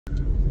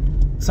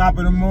Top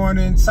of the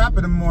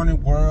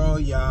morning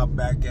world. Y'all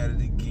back at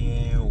it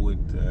again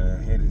with the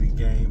Head of the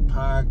Game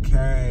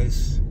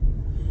podcast.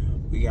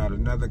 We got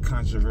another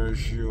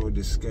controversial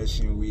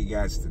discussion we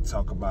got to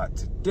talk about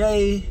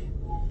today.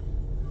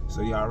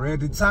 So y'all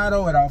read the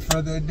title. Without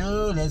further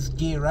ado, let's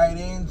get right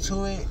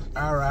into it.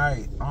 All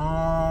right.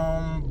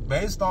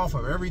 Based off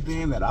of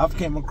everything that I've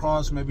came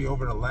across maybe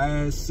over the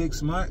last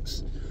 6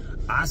 months,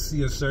 I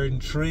see a certain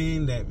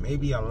trend that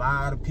maybe a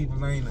lot of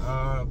people ain't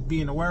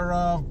being aware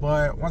of,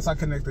 but once I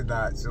connect the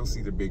dots, you'll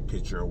see the big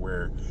picture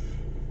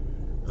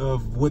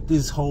of what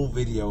this whole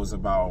video is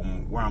about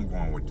and where I'm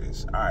going with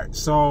this. All right,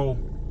 so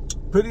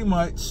pretty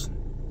much,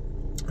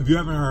 if you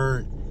haven't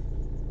heard,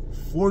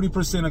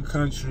 40% of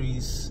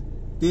countries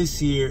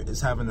this year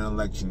is having an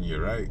election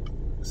year, right?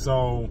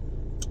 So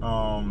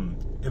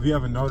if you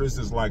haven't noticed,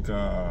 it's like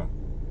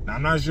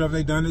I'm not sure if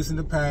they've done this in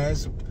the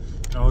past.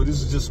 You know,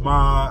 this is just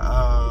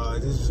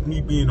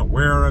me being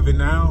aware of it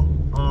now.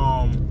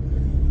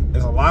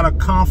 There's a lot of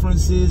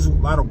conferences, a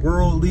lot of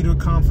world leader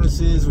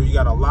conferences where you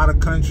got a lot of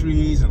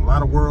countries and a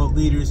lot of world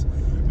leaders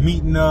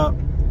meeting up,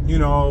 you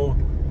know,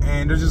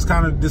 and they're just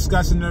kind of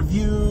discussing their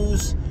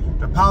views,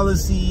 their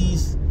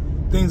policies,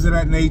 things of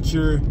that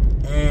nature.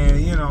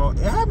 And, you know, it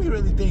had me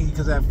really thinking,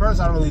 because at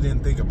first I really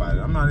didn't think about it.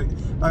 I'm not,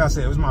 like I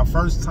said, it was my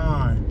first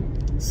time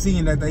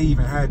seeing that they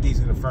even had these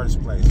in the first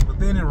place. But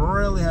then it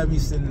really had me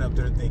sitting up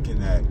there thinking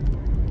that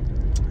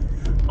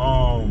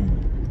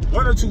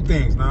one or two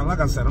things. Now,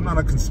 like I said, I'm not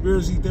a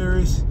conspiracy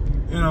theorist,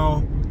 you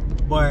know,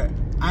 but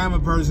I am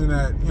a person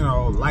that, you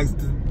know, likes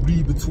to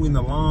read between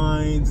the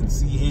lines and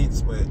see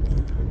hints, but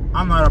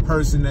I'm not a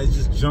person that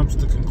just jumps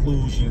to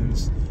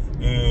conclusions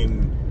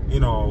and, you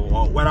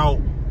know,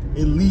 without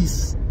at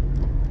least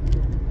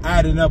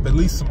adding up at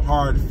least some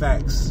hard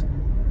facts.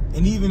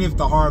 And even if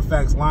the hard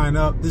facts line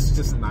up, this is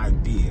just an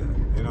idea,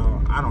 you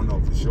know. I don't know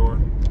for sure.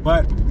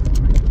 But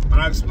when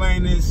I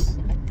explain this,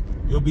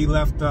 you'll be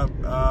left up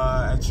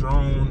at your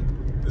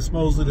own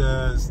disposal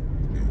to,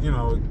 you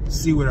know,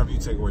 see whatever you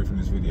take away from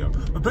this video.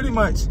 But pretty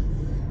much,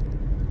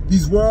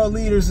 these world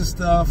leaders and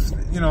stuff,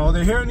 you know,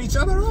 they're hearing each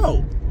other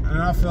out.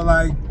 And I feel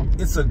like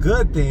it's a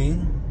good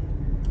thing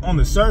on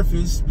the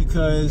surface,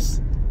 because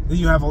then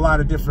you have a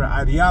lot of different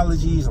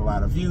ideologies, a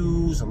lot of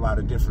views, a lot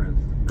of different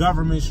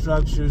government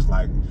structures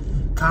like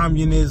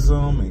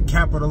communism and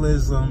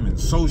capitalism and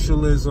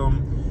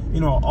socialism, you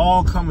know,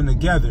 all coming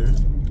together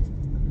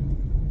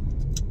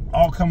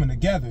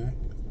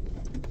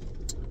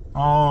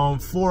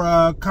for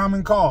a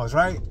common cause,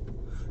 right?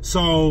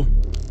 So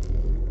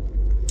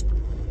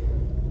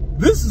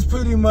this is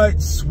pretty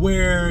much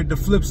where the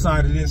flip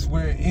side of this,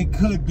 where it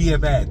could be a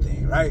bad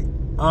thing, right?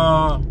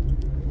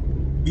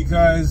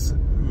 Because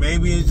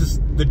maybe it's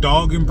just the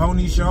dog and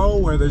pony show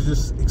where they're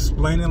just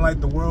explaining like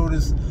the world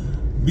is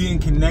being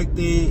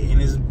connected and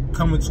is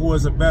coming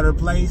towards a better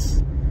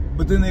place.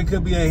 But then there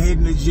could be a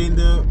hidden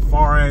agenda,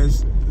 far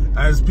as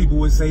people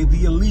would say,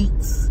 the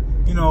elites,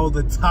 you know,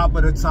 the top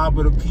of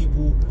the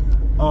people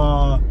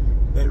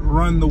that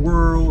run the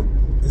world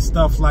and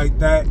stuff like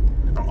that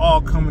are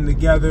all coming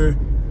together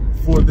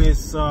for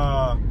this,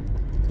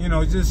 you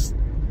know, just,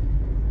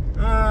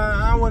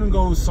 I wouldn't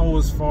go so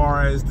as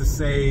far as to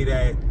say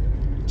that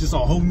just a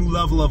whole new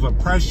level of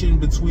oppression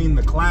between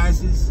the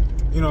classes.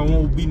 You know, it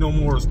won't be no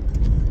more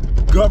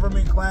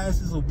government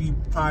classes. It'll be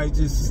probably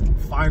just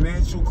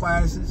financial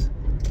classes,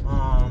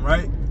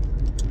 right?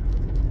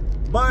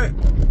 But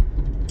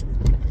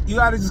you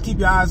got to just keep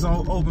your eyes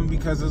open,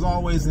 because there's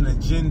always an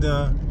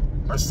agenda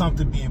or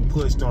something being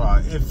pushed.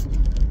 Or if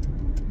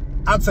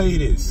I'll tell you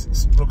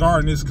this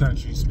regarding this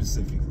country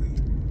specifically,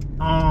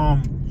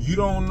 you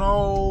don't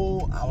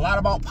know a lot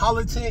about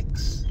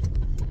politics.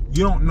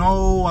 You don't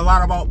know a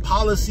lot about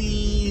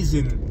policies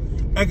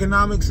and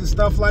economics and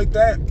stuff like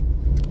that.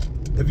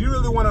 If you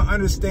really want to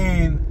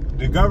understand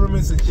the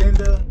government's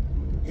agenda,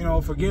 you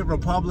know, forget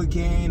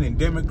Republican and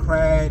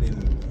Democrat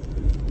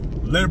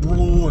and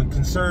liberal and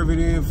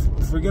conservative,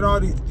 forget all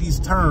these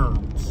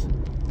terms.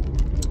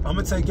 I'm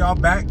going to take y'all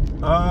back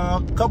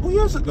a couple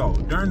years ago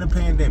during the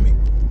pandemic.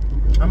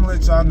 I'm going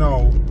to let y'all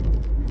know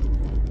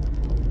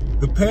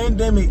the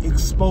pandemic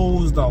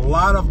exposed a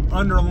lot of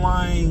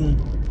underlying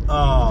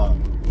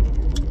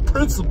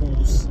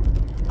principles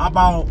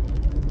about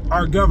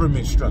our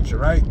government structure,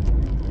 right?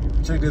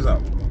 Check this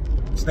out.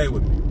 Stay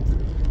with me.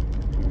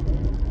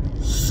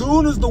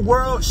 Soon as the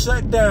world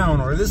shut down,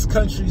 or this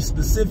country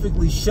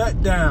specifically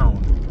shut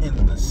down,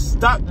 and the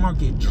stock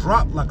market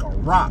dropped like a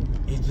rock,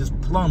 it just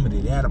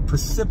plummeted. It had a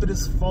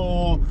precipitous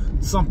fall,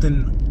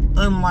 something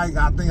unlike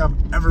I think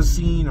I've ever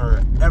seen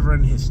or ever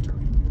in history,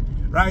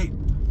 right?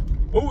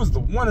 What was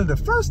one of the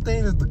first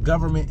things the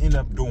government ended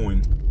up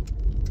doing?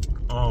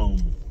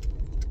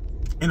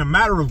 In a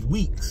matter of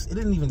weeks, it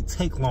didn't even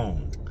take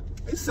long.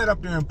 They sat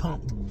up there and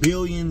pumped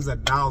billions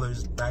of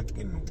dollars back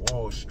in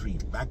Wall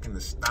Street, back in the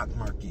stock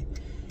market.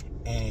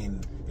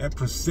 And that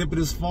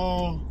precipitous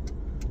fall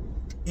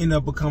ended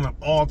up becoming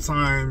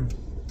all-time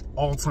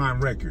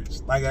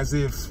records. Like as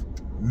if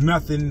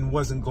nothing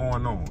wasn't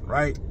going on,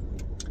 right?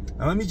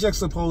 Now let me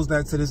juxtapose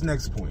that to this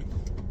next point.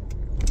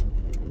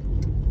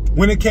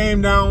 when it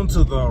came down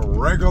to the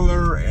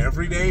regular,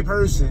 everyday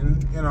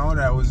person, you know,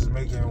 that was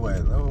making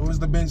what was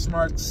the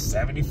benchmark?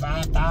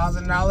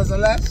 $75,000 or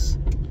less,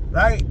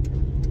 right?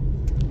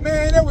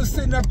 Man, they was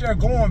sitting up there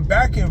going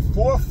back and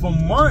forth for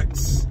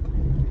months.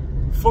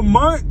 For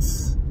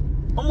months.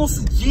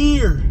 Almost a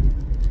year.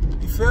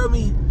 You feel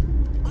me?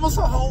 Almost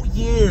a whole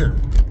year.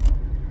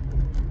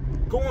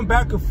 Going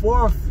back and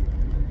forth.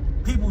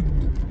 People,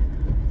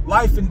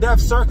 life and death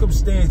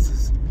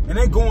circumstances. And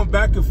they going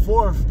back and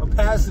forth of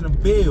passing a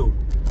bill,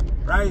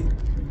 right?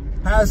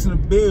 Passing a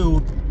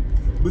bill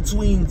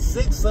between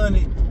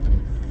 $600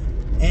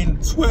 and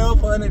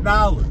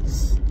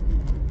 $1,200.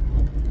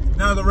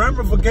 Now the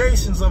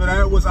ramifications of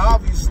that was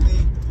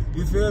obviously,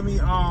 you feel me?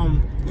 You know,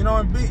 you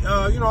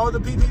know, the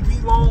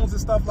PPP loans and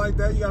stuff like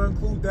that. You gotta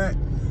include that.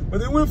 But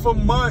they went for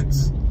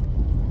months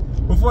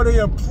before they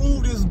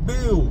approved this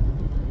bill.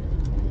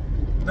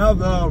 Now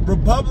the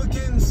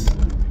Republicans,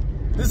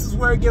 this is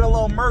where it get a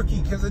little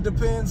murky because it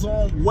depends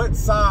on what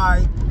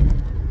side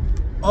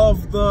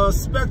of the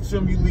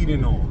spectrum you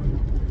leaning on.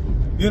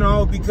 You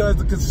know, because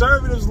the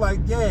conservatives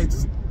like, yeah,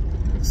 it's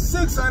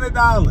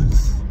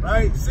 $600.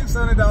 Right?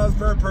 $600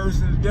 per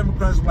person. The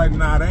Democrats were like,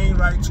 nah, that ain't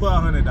right,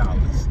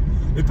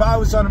 $1,200. They probably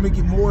was trying to make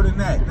it more than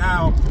that.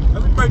 Now,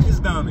 let me break this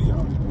down to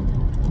y'all.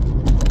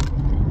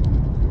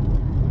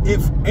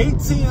 If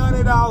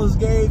 $1,800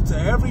 gave to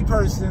every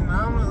person,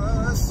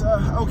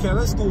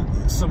 let's do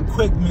some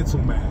quick mental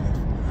math.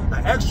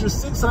 An extra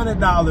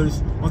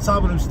 $600 on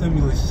top of them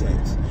stimulus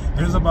checks. And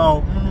there's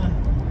about,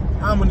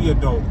 how many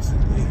adults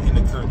in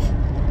the country?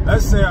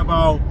 Let's say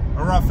about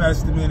a rough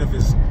estimate, if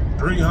it's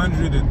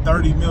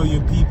 330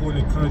 million people in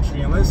the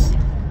country, and let's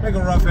make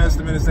a rough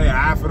estimate and say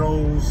half of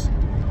those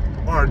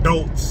are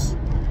adults.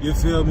 You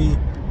feel me?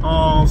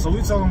 So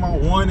we're talking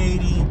about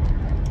 180.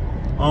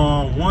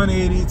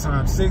 180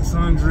 times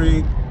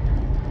 600.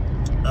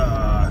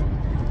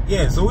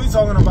 Yeah. So we're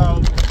talking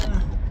about.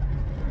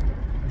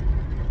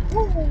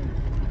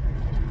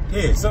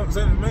 Yeah. So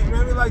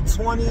maybe like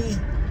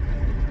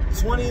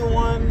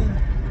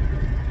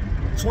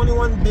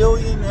 21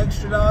 billion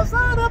extra dollars.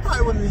 That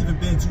probably wouldn't even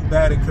been too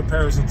bad in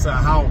comparison to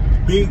how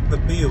big the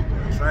bill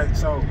was, right?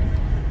 So,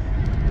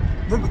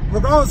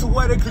 regardless of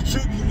what it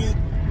contributed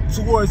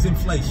towards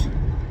inflation,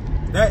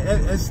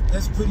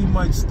 that's pretty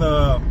much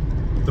the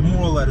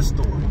moral of the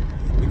story.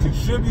 It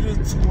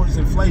contributed towards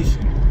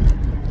inflation,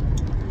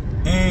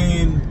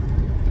 and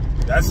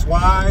that's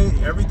why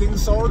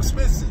everything's so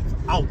expensive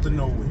out the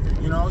nowhere.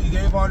 You know, you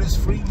gave all this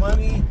free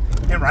money,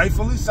 and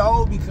rightfully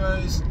so,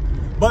 because,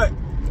 but.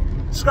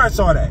 Scratch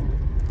all that.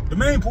 The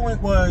main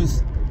point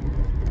was,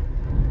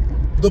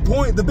 the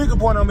bigger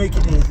point I'm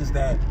making is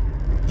that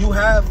you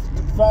have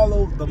to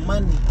follow the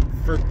money.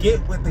 Forget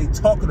what they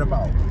talking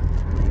about.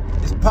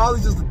 It's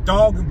probably just a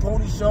dog and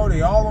pony show.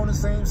 They all on the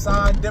same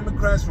side.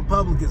 Democrats,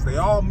 Republicans, they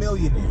all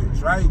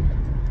millionaires, right?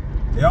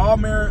 They all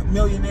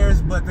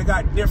millionaires, but they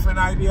got different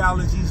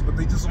ideologies, but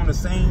they just on the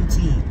same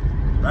team,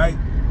 right?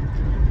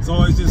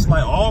 So it's just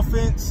like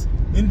offense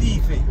and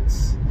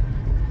defense.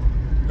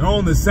 They're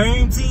on the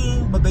same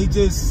team, but they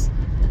just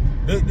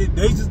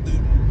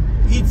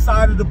each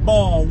side of the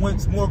ball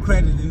wants more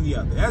credit than the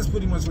other. That's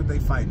pretty much what they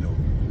fighting over.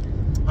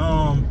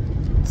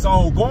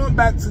 So going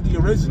back to the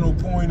original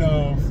point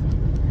of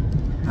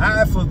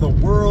half of the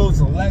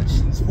world's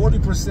elections,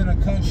 40%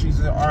 of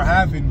countries are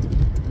having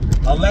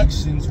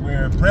elections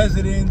where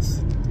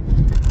presidents,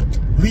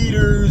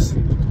 leaders,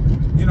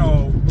 you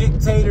know,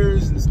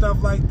 dictators and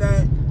stuff like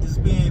that is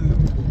being,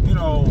 you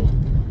know,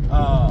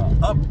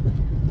 up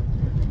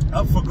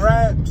for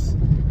grabs.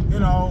 You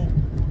know,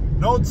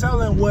 no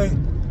telling what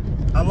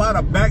a lot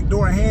of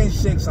backdoor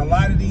handshakes a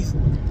lot of these,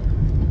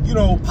 you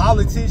know,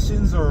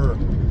 politicians or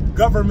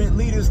government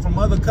leaders from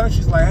other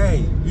countries, like,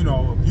 hey, you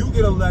know, if you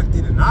get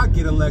elected and I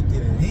get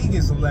elected and he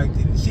gets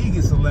elected and she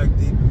gets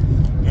elected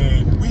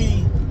and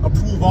we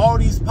approve all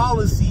these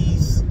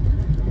policies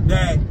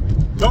that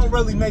don't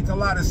really make a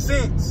lot of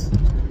sense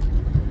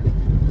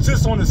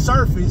just on the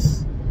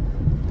surface,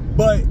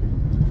 but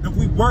if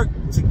we work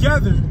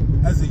together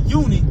as a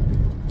unit,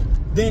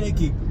 then it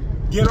can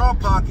get our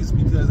pockets,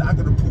 because I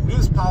could approve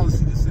this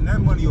policy to send that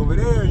money over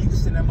there, you can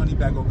send that money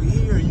back over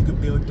here, you can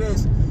build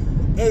this.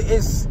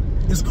 It's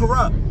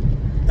corrupt.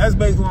 That's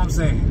basically what I'm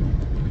saying.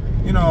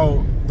 You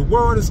know, the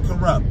world is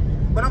corrupt,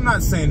 but I'm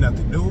not saying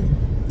nothing new.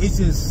 It's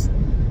just,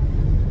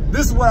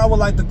 this is what I would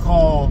like to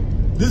call,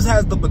 this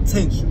has the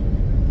potential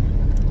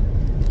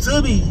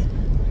to be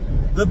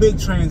the big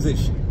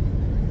transition.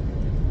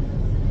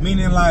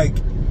 Meaning, like,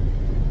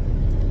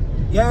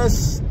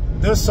 yes,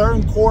 there's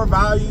certain core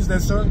values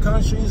that certain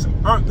countries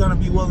aren't going to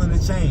be willing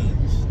to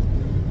change.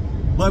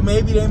 But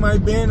maybe they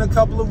might bend a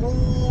couple of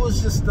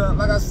rules, just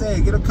like I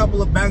said, get a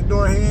couple of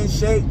backdoor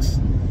handshakes,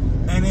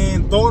 and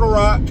then throw the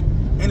rock,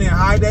 and then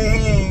hide their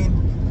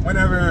hand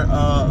whenever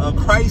a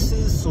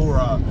crisis or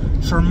a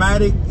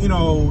traumatic, you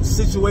know,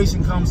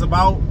 situation comes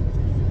about.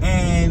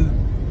 And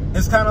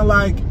it's kind of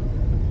like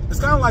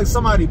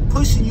somebody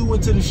pushing you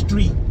into the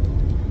street,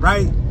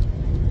 right?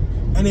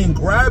 And then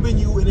grabbing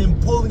you and then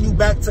pulling you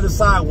back to the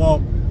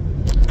sidewalk,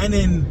 and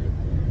then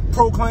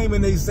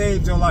proclaiming they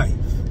saved your life,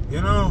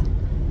 you know?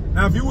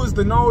 Now, if you was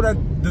to know that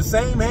the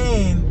same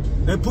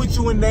hand that put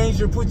you in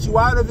danger, put you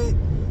out of it,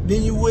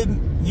 then you would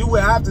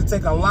have to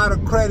take a lot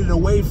of credit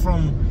away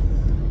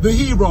from the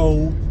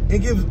hero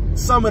and give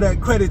some of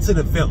that credit to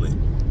the villain.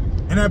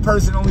 And that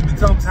person only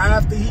becomes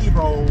half the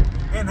hero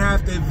and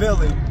half the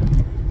villain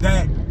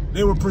that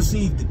they were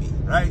perceived to be,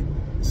 right?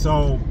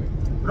 So,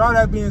 with all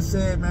that being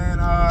said, man,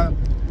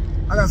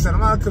 like I said, I'm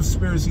not a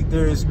conspiracy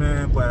theorist,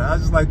 man, but I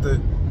just like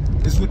to,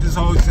 it's what this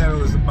whole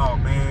channel is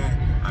about,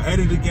 man. Ahead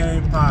of the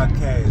Game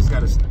podcast.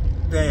 Gotta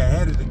stay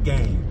ahead of the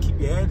game. Keep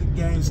your head of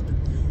the game,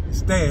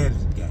 stay ahead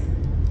of the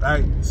game,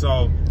 right?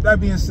 So, that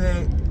being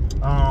said,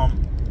 got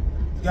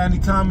any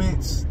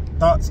comments,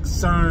 thoughts,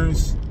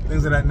 concerns,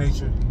 things of that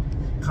nature,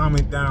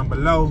 comment down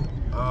below.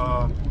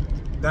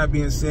 That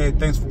being said,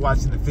 thanks for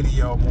watching the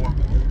video. More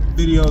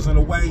videos on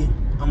the way.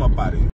 I'm up out of here.